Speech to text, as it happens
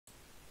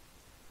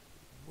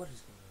What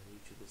is going on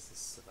YouTube? This is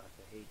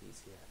Survivor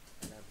Hades here,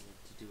 and I'm here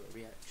to do a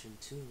reaction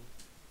to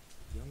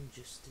Young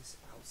Justice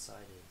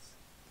Outsiders.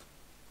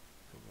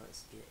 And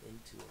let's get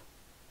into it.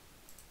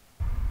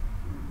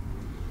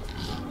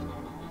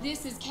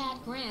 This is Kat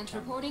Grant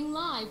reporting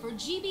live for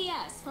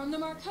GBS from the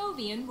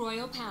Markovian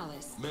Royal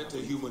Palace.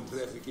 Meta-human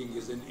trafficking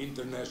is an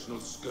international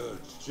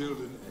scourge.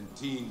 Children and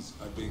teens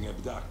are being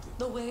abducted.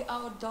 The way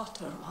our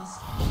daughter was.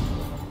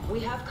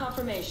 We have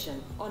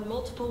confirmation. On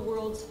multiple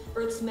worlds,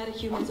 Earth's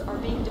metahumans are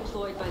being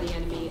deployed by the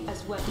enemy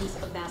as weapons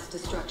of mass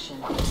destruction.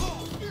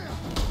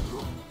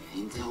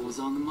 Intel was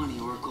on the money,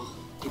 Oracle.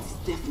 It's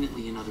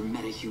definitely another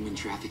metahuman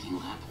trafficking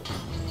lab.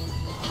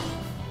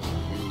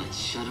 Then let's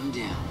shut them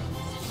down.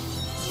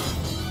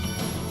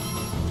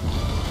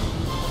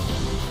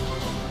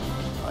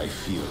 I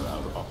fear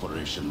our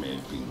operation may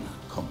have been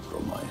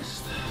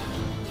compromised.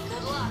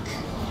 Good luck,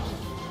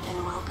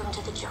 and welcome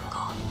to the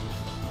jungle.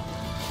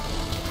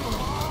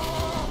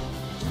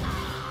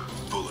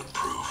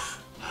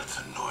 Bulletproof. That's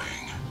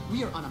annoying.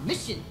 We are on a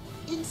mission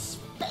in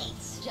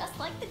space. Just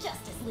like the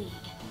Justice League.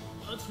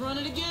 Let's run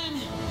it again.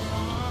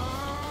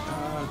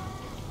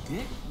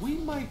 Dick, we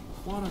might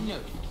want to No.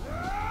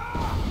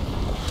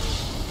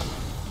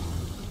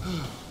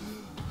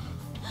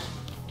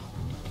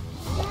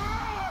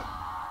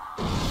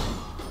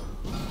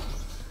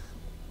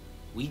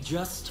 We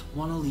just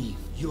want to leave.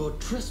 Your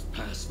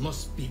trespass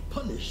must be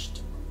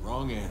punished.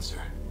 Wrong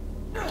answer.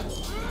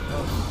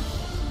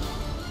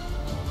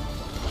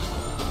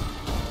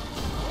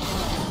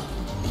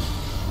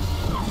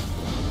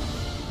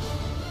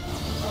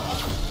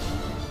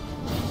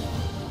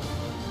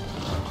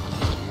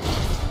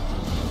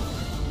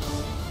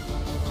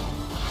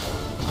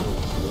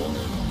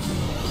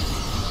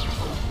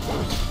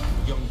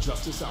 Young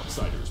Justice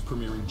Outsiders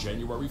premiering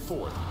January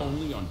 4th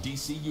only on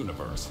DC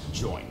Universe.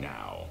 Join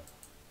now.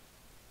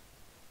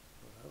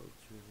 Well, that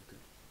looks really good.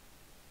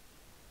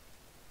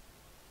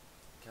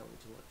 Can't wait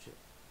to watch it.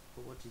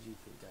 But what did you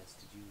think, guys?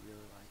 Did you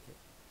really like it?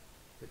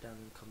 Put down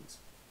in the comments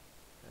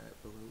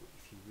below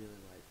if you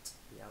really liked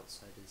The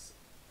Outsiders